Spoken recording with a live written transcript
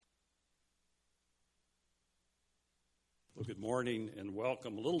Well, good morning and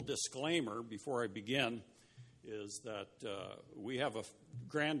welcome. A little disclaimer before I begin is that we have a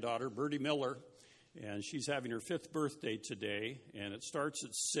granddaughter, Bertie Miller, and she's having her 5th birthday today, and it starts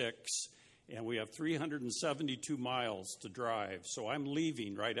at 6, and we have 372 miles to drive. So I'm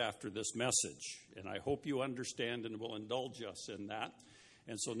leaving right after this message, and I hope you understand and will indulge us in that.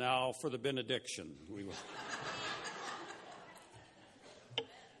 And so now for the benediction. We will.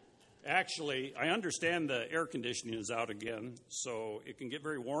 Actually, I understand the air conditioning is out again, so it can get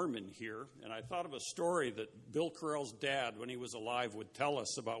very warm in here. And I thought of a story that Bill Carell's dad, when he was alive, would tell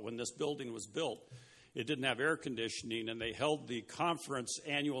us about when this building was built. It didn't have air conditioning, and they held the conference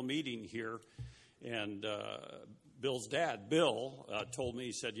annual meeting here. And Bill's dad, Bill, told me,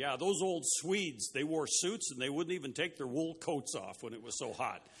 he said, yeah, those old Swedes, they wore suits, and they wouldn't even take their wool coats off when it was so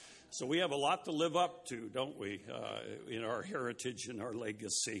hot. So we have a lot to live up to, don't we, in our heritage and our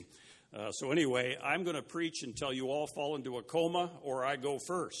legacy. So anyway, I'm going to preach until you all fall into a coma or I go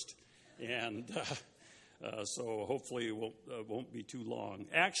first. And so hopefully it won't be too long.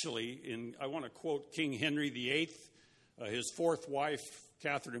 Actually, I want to quote King Henry VIII, his 4th wife,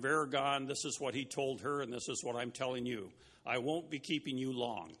 Catherine of Aragon. This is what he told her, and this is what I'm telling you. I won't be keeping you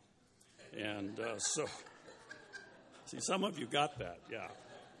long. And so, see, some of you got that, yeah.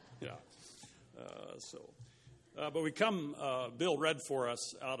 But we come, Bill read for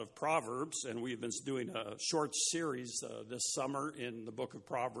us out of Proverbs, and we've been doing a short series this summer in the book of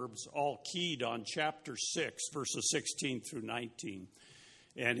Proverbs, all keyed on chapter 6, verses 16 through 19.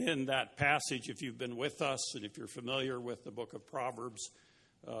 And in that passage, if you've been with us and if you're familiar with the book of Proverbs,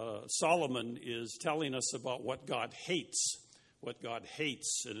 Solomon is telling us about what God hates.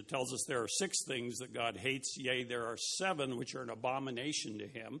 And it tells us there are 6 things that God hates. Yea, there are 7 which are an abomination to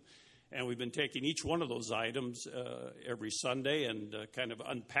him. And we've been taking each one of those items every Sunday and kind of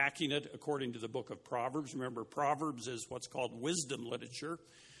unpacking it according to the book of Proverbs. Remember, Proverbs is what's called wisdom literature.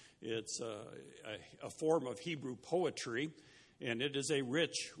 It's a form of Hebrew poetry, and it is a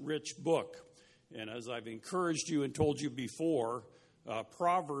rich, rich book. And as I've encouraged you and told you before,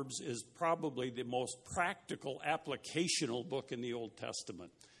 Proverbs is probably the most practical applicational book in the Old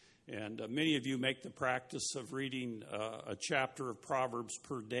Testament. And many of you make the practice of reading a chapter of Proverbs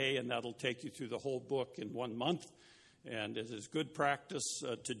per day, and that'll take you through the whole book in 1 month. And it is good practice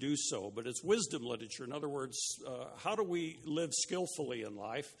to do so. But it's wisdom literature. In other words, how do we live skillfully in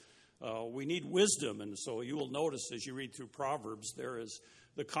life? We need wisdom. And so you will notice as you read through Proverbs, there is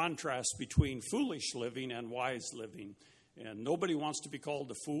the contrast between foolish living and wise living. And nobody wants to be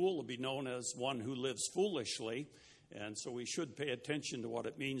called a fool or be known as one who lives foolishly. And so we should pay attention to what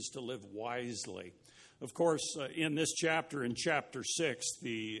it means to live wisely. Of course, in this chapter, in chapter 6,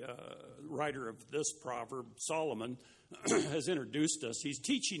 the writer of this proverb, Solomon, has introduced us. He's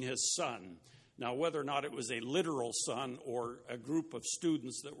teaching his son. Now, whether or not it was a literal son or a group of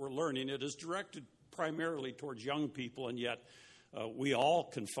students that were learning, it is directed primarily towards young people, and yet we all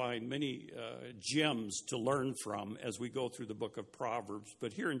can find many gems to learn from as we go through the book of Proverbs.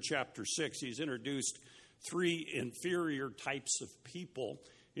 But here in chapter 6, he's introduced 3 inferior types of people.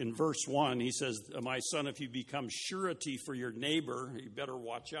 In verse 1, he says, my son, if you become surety for your neighbor, you better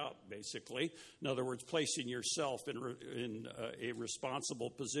watch out, basically. In other words, placing yourself in a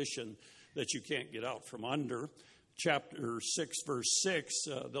responsible position that you can't get out from under. Chapter 6, verse 6,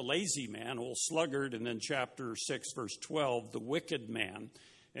 the lazy man, old sluggard. And then chapter 6, verse 12, the wicked man.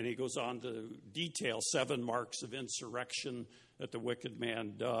 And he goes on to detail 7 marks of insurrection that the wicked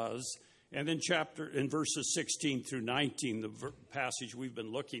man does. And then in verses 16 through 19, the passage we've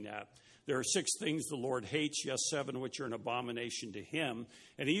been looking at, there are 6 things the Lord hates, yes, 7 which are an abomination to him.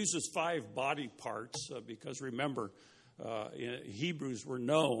 And he uses 5 body parts because remember, Hebrews were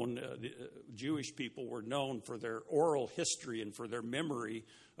known, Jewish people were known for their oral history and for their memory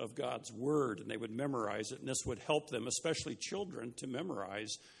of God's word. And they would memorize it, and this would help them, especially children, to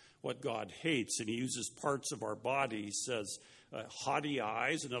memorize what God hates. And he uses parts of our body. He says, haughty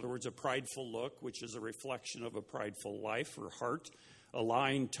eyes, in other words, a prideful look, which is a reflection of a prideful life or heart. A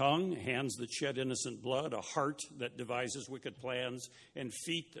lying tongue, hands that shed innocent blood, a heart that devises wicked plans, and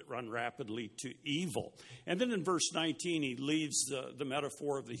feet that run rapidly to evil. And then in verse 19, he leaves the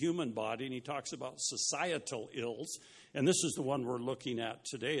metaphor of the human body, and he talks about societal ills. And this is the one we're looking at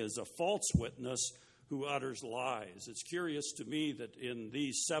today, is a false witness who utters lies. It's curious to me that in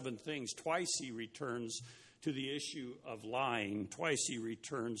these 7 things, twice he returns to the issue of lying. Twice he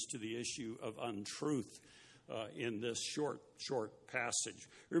returns to the issue of untruth in this short passage.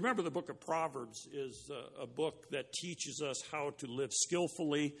 Remember, the book of Proverbs is a book that teaches us how to live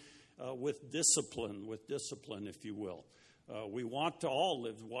skillfully with discipline, if you will. We want to all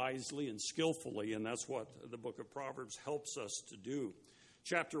live wisely and skillfully, and that's what the book of Proverbs helps us to do.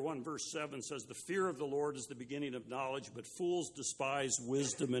 Chapter 1, verse 7 says, "The fear of the Lord is the beginning of knowledge, but fools despise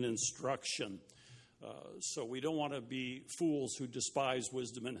wisdom and instruction." So we don't want to be fools who despise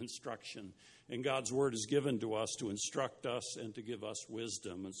wisdom and instruction. And God's word is given to us to instruct us and to give us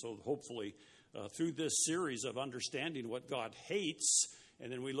wisdom. And so hopefully through this series of understanding what God hates,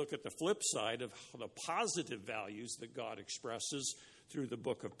 and then we look at the flip side of the positive values that God expresses through the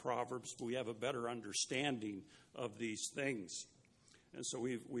book of Proverbs, we have a better understanding of these things. And so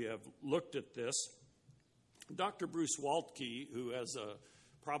we have looked at this. Dr. Bruce Waltke, who has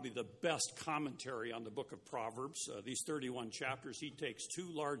probably the best commentary on the book of Proverbs, these 31 chapters, he takes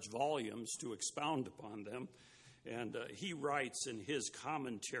 2 large volumes to expound upon them. And he writes in his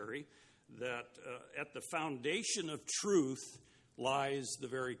commentary that at the foundation of truth lies the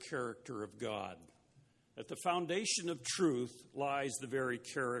very character of God. At the foundation of truth lies the very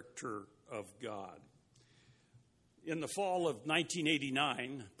character of God. In the fall of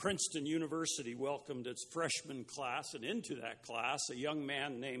 1989, Princeton University welcomed its freshman class, and into that class, a young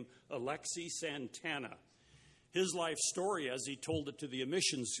man named Alexi Santana. His life story, as he told it to the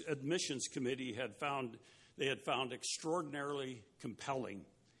admissions committee, they had found extraordinarily compelling.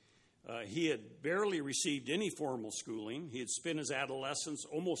 He had barely received any formal schooling. He had spent his adolescence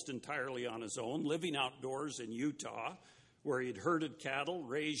almost entirely on his own, living outdoors in Utah, where he had herded cattle,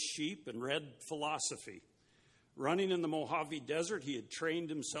 raised sheep, and read philosophy. Running in the Mojave Desert, he had trained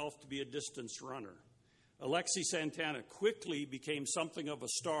himself to be a distance runner. Alexi Santana quickly became something of a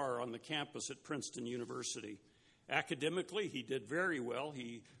star on the campus at Princeton University. Academically, he did very well.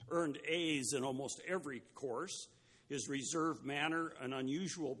 He earned A's in almost every course. His reserved manner and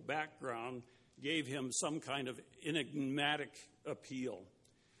unusual background gave him some kind of enigmatic appeal.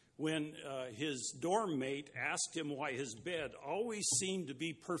 When his dorm mate asked him why his bed always seemed to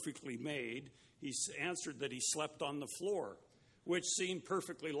be perfectly made, he answered that he slept on the floor, which seemed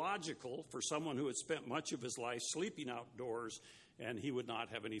perfectly logical for someone who had spent much of his life sleeping outdoors, and he would not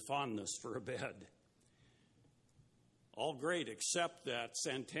have any fondness for a bed. All great, except that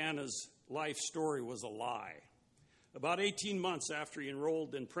Santana's life story was a lie. About 18 months after he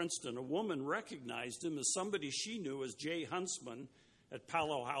enrolled in Princeton, a woman recognized him as somebody she knew as Jay Huntsman at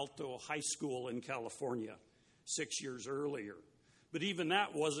Palo Alto High School in California 6 years earlier. But even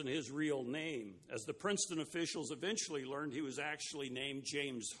that wasn't his real name. As the Princeton officials eventually learned, he was actually named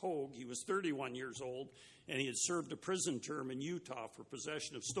James Hogue. He was 31 years old, and he had served a prison term in Utah for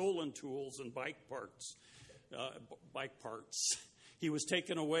possession of stolen tools and bike parts. He was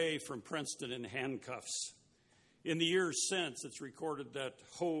taken away from Princeton in handcuffs. In the years since, it's recorded that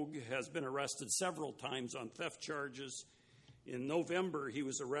Hogue has been arrested several times on theft charges. In November, he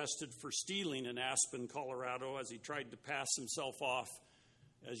was arrested for stealing in Aspen, Colorado, as he tried to pass himself off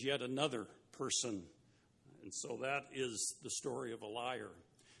as yet another person. And so that is the story of a liar.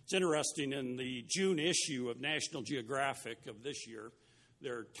 It's interesting, in the June issue of National Geographic of this year,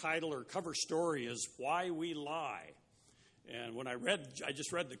 their title or cover story is "Why We Lie." And when I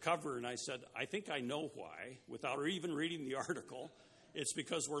just read the cover and I said, I think I know why, without even reading the article. It's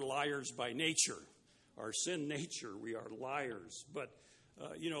because we're liars by nature. Our sin nature, we are liars. But,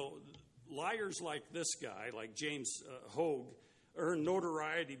 liars like this guy, like James Hogue, earn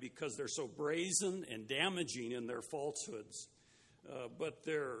notoriety because they're so brazen and damaging in their falsehoods. But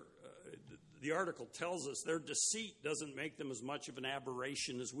the article tells us their deceit doesn't make them as much of an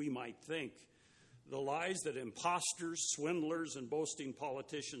aberration as we might think. The lies that imposters, swindlers, and boasting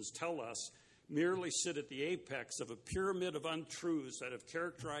politicians tell us merely sit at the apex of a pyramid of untruths that have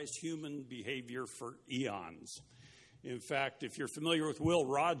characterized human behavior for eons. In fact, if you're familiar with Will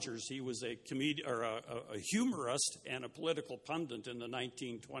Rogers, he was a humorist and a political pundit in the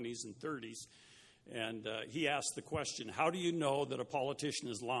 1920s and 30s. And he asked the question, how do you know that a politician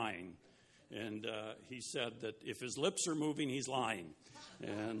is lying? And he said that if his lips are moving, he's lying.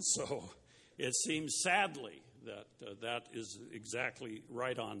 And so it seems sadly that that is exactly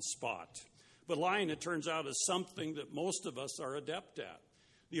right on spot. But lying, it turns out, is something that most of us are adept at.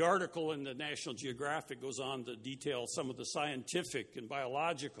 The article in the National Geographic goes on to detail some of the scientific and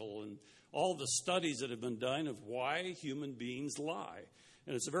biological and all the studies that have been done of why human beings lie.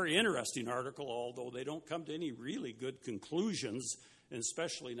 And it's a very interesting article, although they don't come to any really good conclusions, and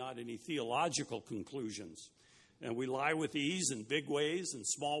especially not any theological conclusions. And we lie with ease in big ways and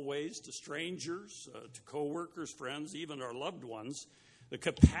small ways to strangers, to coworkers, friends, even our loved ones. The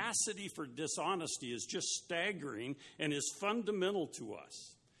capacity for dishonesty is just staggering and is fundamental to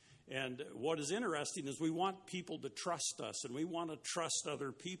us. And what is interesting is we want people to trust us, and we want to trust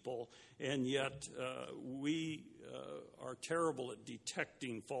other people, and yet we are terrible at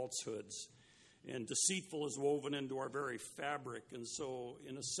detecting falsehoods. And deceitful is woven into our very fabric. And so,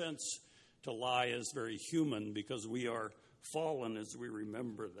 in a sense, to lie is very human because we are fallen as we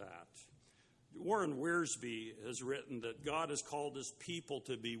remember that. Warren Wiersbe has written that God has called his people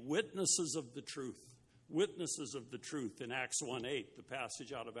to be witnesses of the truth. Witnesses of the truth in Acts 1:8, the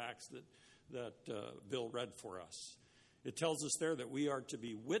passage out of Acts that Bill read for us. It tells us there that we are to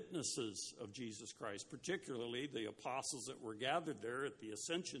be witnesses of Jesus Christ, particularly the apostles that were gathered there at the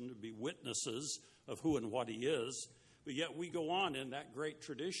ascension to be witnesses of who and what he is. But yet we go on in that great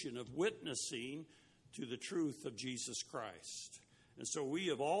tradition of witnessing to the truth of Jesus Christ. And so we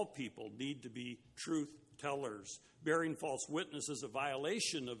of all people need to be truth tellers. Bearing false witness is a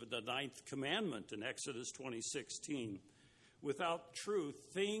violation of the 9th commandment in Exodus 20:16. Without truth,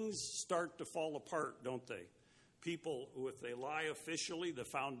 things start to fall apart, don't they? People, if they lie officially, the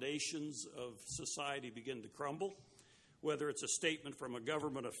foundations of society begin to crumble. Whether it's a statement from a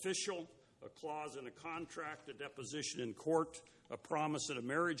government official, a clause in a contract, a deposition in court, a promise at a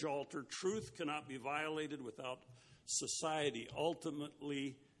marriage altar, truth cannot be violated without society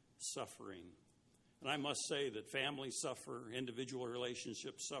ultimately suffering. And I must say that families suffer, individual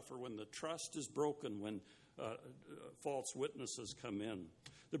relationships suffer when the trust is broken, when false witnesses come in.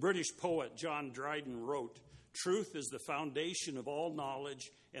 The British poet John Dryden wrote, "Truth is the foundation of all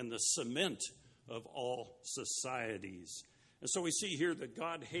knowledge and the cement of all societies." And so we see here that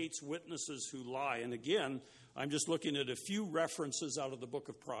God hates witnesses who lie. And again, I'm just looking at a few references out of the book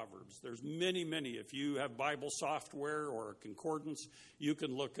of Proverbs. There's many, many. If you have Bible software or a concordance, you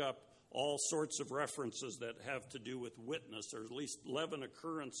can look up all sorts of references that have to do with witness. There's at least 11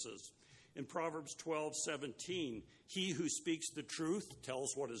 occurrences. In Proverbs 12:17, he who speaks the truth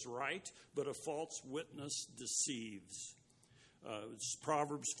tells what is right, but a false witness deceives. It's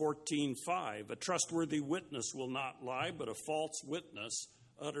Proverbs 14:5, a trustworthy witness will not lie, but a false witness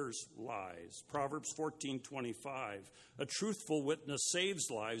utters lies. Proverbs 14:25, a truthful witness saves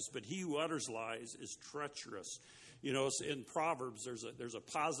lives, but he who utters lies is treacherous. You know, in Proverbs, there's a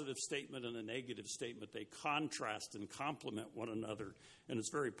positive statement and a negative statement. They contrast and complement one another, and it's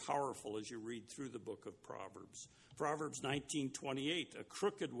very powerful as you read through the book of Proverbs. Proverbs 19:28, a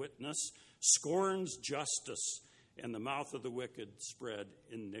crooked witness scorns justice, and the mouth of the wicked spread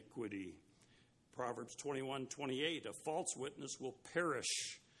iniquity. Proverbs 21:28, a false witness will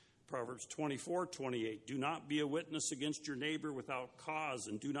perish. Proverbs 24:28, do not be a witness against your neighbor without cause,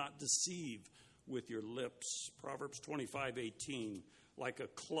 and do not deceive with your lips. Proverbs 25:18, like a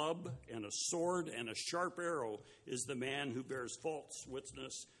club and a sword and a sharp arrow is the man who bears false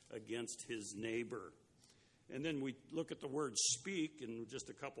witness against his neighbor. And then we look at the word speak, and just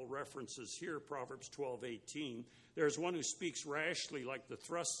a couple references here. Proverbs 12:18, there's one who speaks rashly like the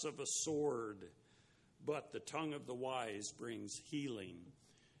thrusts of a sword, but the tongue of the wise brings healing.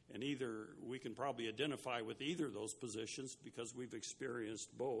 And either we can probably identify with either of those positions because we've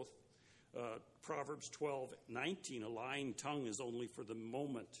experienced both. Proverbs 12:19, a lying tongue is only for the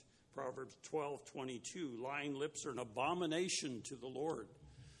moment. Proverbs 12:22, lying lips are an abomination to the Lord.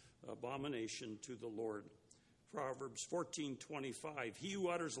 Abomination to the Lord. Proverbs 14:25, he who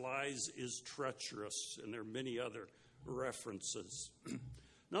utters lies is treacherous, and there are many other references.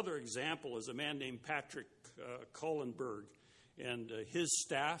 Another example is a man named Patrick Cullenberg, and his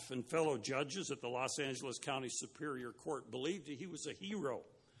staff and fellow judges at the Los Angeles County Superior Court believed that he was a hero.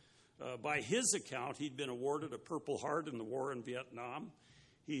 By his account, he'd been awarded a Purple Heart in the war in Vietnam.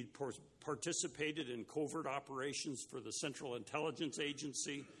 He participated in covert operations for the Central Intelligence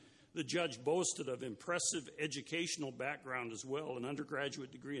Agency. The judge boasted of impressive educational background as well, an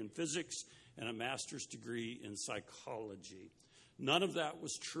undergraduate degree in physics and a master's degree in psychology. None of that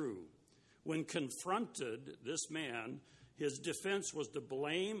was true. When confronted, this man, his defense was to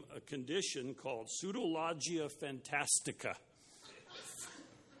blame a condition called pseudologia fantastica.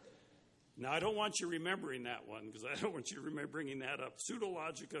 Now, I don't want you remembering that one because I don't want you bringing that up.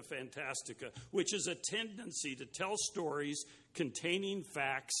 Pseudologia fantastica, which is a tendency to tell stories containing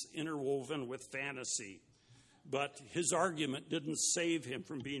facts interwoven with fantasy. But his argument didn't save him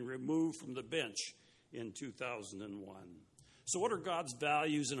from being removed from the bench in 2001. So what are God's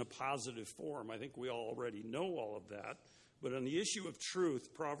values in a positive form? I think we already know all of that. But on the issue of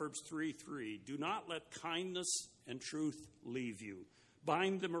truth, Proverbs 3:3, do not let kindness and truth leave you.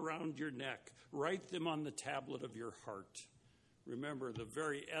 Bind them around your neck. Write them on the tablet of your heart. Remember, the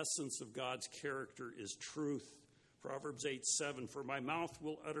very essence of God's character is truth. Proverbs 8:7, for my mouth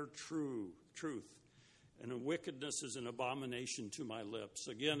will utter truth, and wickedness is an abomination to my lips.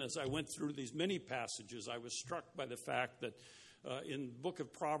 Again, as I went through these many passages, I was struck by the fact that In the book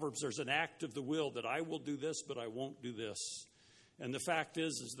of Proverbs, there's an act of the will that I will do this, but I won't do this. And the fact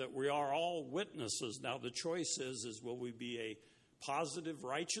is that we are all witnesses. Now, the choice is will we be a positive,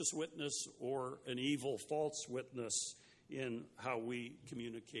 righteous witness or an evil, false witness in how we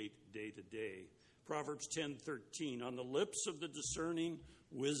communicate day to day? Proverbs 10:13, on the lips of the discerning,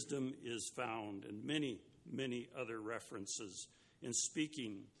 wisdom is found, and many, many other references in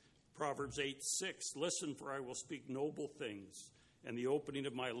speaking. Proverbs 8:6, listen, for I will speak noble things, and the opening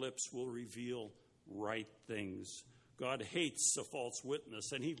of my lips will reveal right things. God hates a false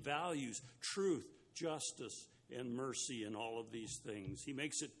witness, and he values truth, justice, and mercy in all of these things. He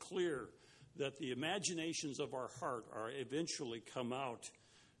makes it clear that the imaginations of our heart are eventually come out.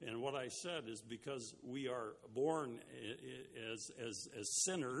 And what I said is because we are born as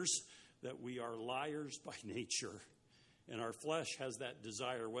sinners, that we are liars by nature. And our flesh has that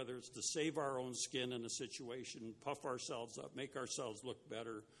desire, whether it's to save our own skin in a situation, puff ourselves up, make ourselves look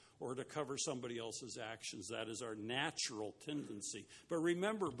better, or to cover somebody else's actions. That is our natural tendency. But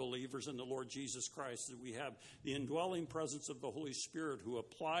remember, believers in the Lord Jesus Christ, that we have the indwelling presence of the Holy Spirit who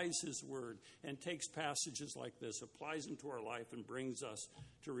applies his word and takes passages like this, applies them to our life, and brings us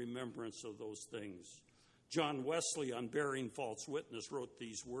to remembrance of those things. John Wesley, on bearing false witness, wrote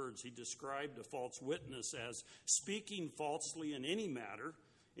these words. He described a false witness as speaking falsely in any matter,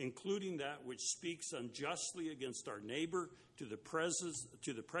 including that which speaks unjustly against our neighbor to the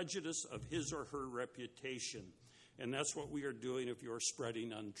prejudice of his or her reputation. And that's what we are doing if you're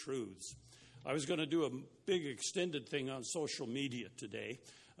spreading untruths. I was going to do a big extended thing on social media today,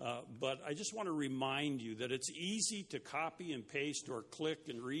 but I just want to remind you that it's easy to copy and paste or click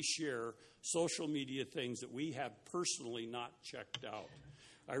and reshare social media things that we have personally not checked out.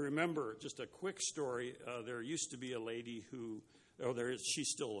 I remember just a quick story. There used to be a lady who, she's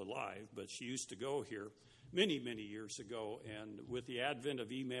still alive, but she used to go here many, many years ago. And with the advent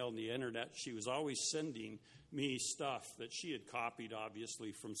of email and the internet, she was always sending me stuff that she had copied,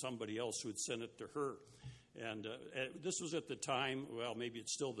 obviously, from somebody else who had sent it to her. And this was at the time, well, maybe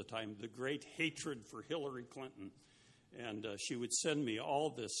it's still the time, the great hatred for Hillary Clinton. And she would send me all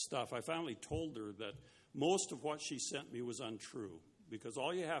this stuff. I finally told her that most of what she sent me was untrue, because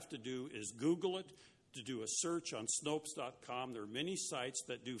all you have to do is Google it, to do a search on Snopes.com. There are many sites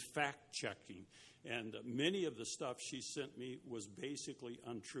that do fact-checking, and many of the stuff she sent me was basically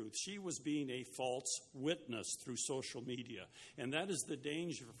untruth. She was being a false witness through social media, and that is the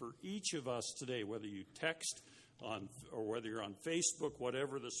danger for each of us today, whether you text on or whether you're on Facebook,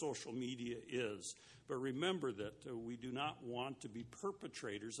 whatever the social media is. But remember that we do not want to be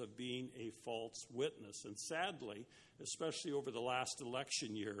perpetrators of being a false witness. And sadly, especially over the last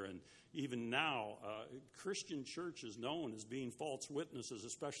election year and even now, Christian church is known as being false witnesses,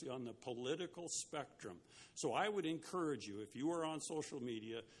 especially on the political spectrum. So I would encourage you, if you are on social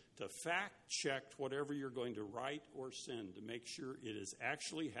media, to fact-check whatever you're going to write or send to make sure it has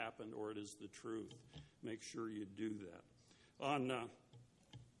actually happened or it is the truth. Make sure you do that.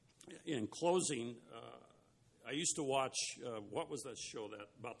 In closing, I used to watch, what was that show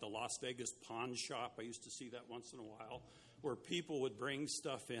about the Las Vegas pawn shop? I used to see that once in a while, where people would bring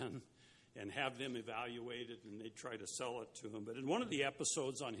stuff in and have them evaluated, and they'd try to sell it to them. But in one of the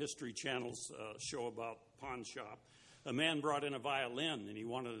episodes on History Channel's show about pawn shop, a man brought in a violin, and he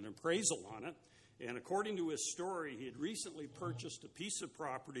wanted an appraisal on it. And according to his story, he had recently purchased a piece of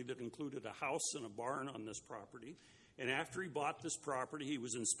property that included a house and a barn on this property. And after he bought this property, he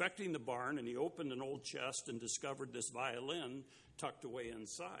was inspecting the barn, and he opened an old chest and discovered this violin tucked away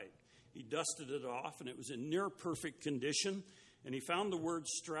inside. He dusted it off, and it was in near perfect condition. And he found the word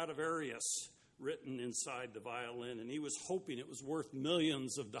Stradivarius written inside the violin, and he was hoping it was worth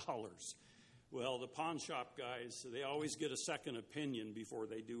millions of dollars. Well, the pawn shop guys, they always get a second opinion before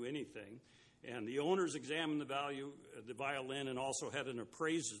they do anything. And the owners examined the value of the violin and also had an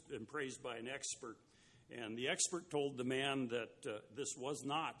appraised by an expert. And the expert told the man that this was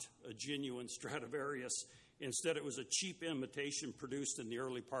not a genuine Stradivarius. Instead, it was a cheap imitation produced in the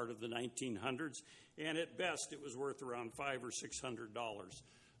early part of the 1900s. And at best, it was worth around $500 or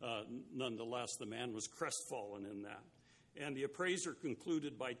 $600. Nonetheless, the man was crestfallen in that. And the appraiser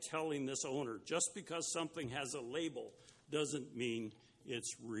concluded by telling this owner, just because something has a label doesn't mean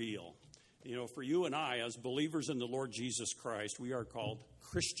it's real. You know, for you and I, as believers in the Lord Jesus Christ, we are called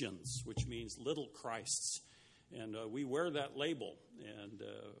Christians, which means little Christs. And we wear that label. And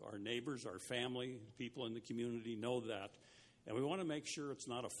our neighbors, our family, people in the community know that. And we want to make sure it's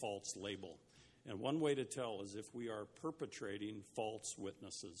not a false label. And one way to tell is if we are perpetrating false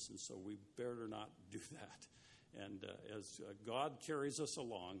witnesses. And so we better not do that. And as God carries us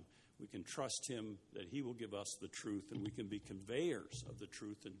along, We can trust him that he will give us the truth, and we can be conveyors of the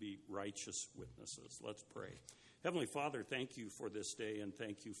truth and be righteous witnesses. Let's pray. Heavenly Father, thank you for this day, and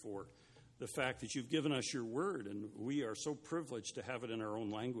thank you for the fact that you've given us your word, and we are so privileged to have it in our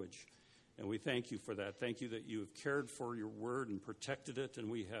own language. And we thank you for that. Thank you that you have cared for your word and protected it, and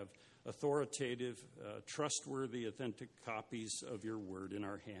we have authoritative, trustworthy, authentic copies of your word in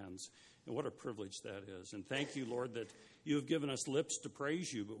our hands. And what a privilege that is. And thank you, Lord, that you have given us lips to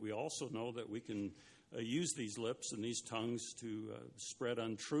praise you, but we also know that we can use these lips and these tongues to spread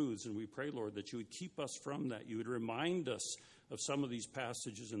untruths. And we pray, Lord, that you would keep us from that. You would remind us of some of these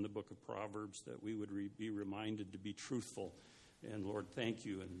passages in the book of Proverbs, that we would be reminded to be truthful. And Lord, thank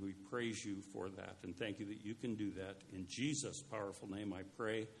you, and we praise you for that. And thank you that you can do that. In Jesus' powerful name I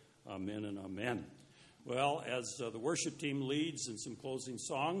pray. Amen and amen. Well, as the worship team leads in some closing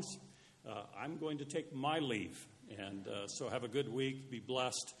songs, I'm going to take my leave. And so have a good week. Be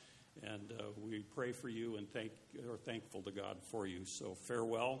blessed. And we pray for you and are thankful to God for you. So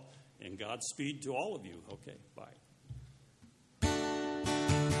farewell and Godspeed to all of you. Okay, bye.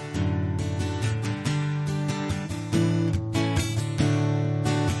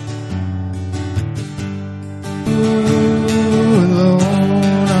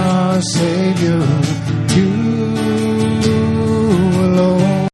 Savior.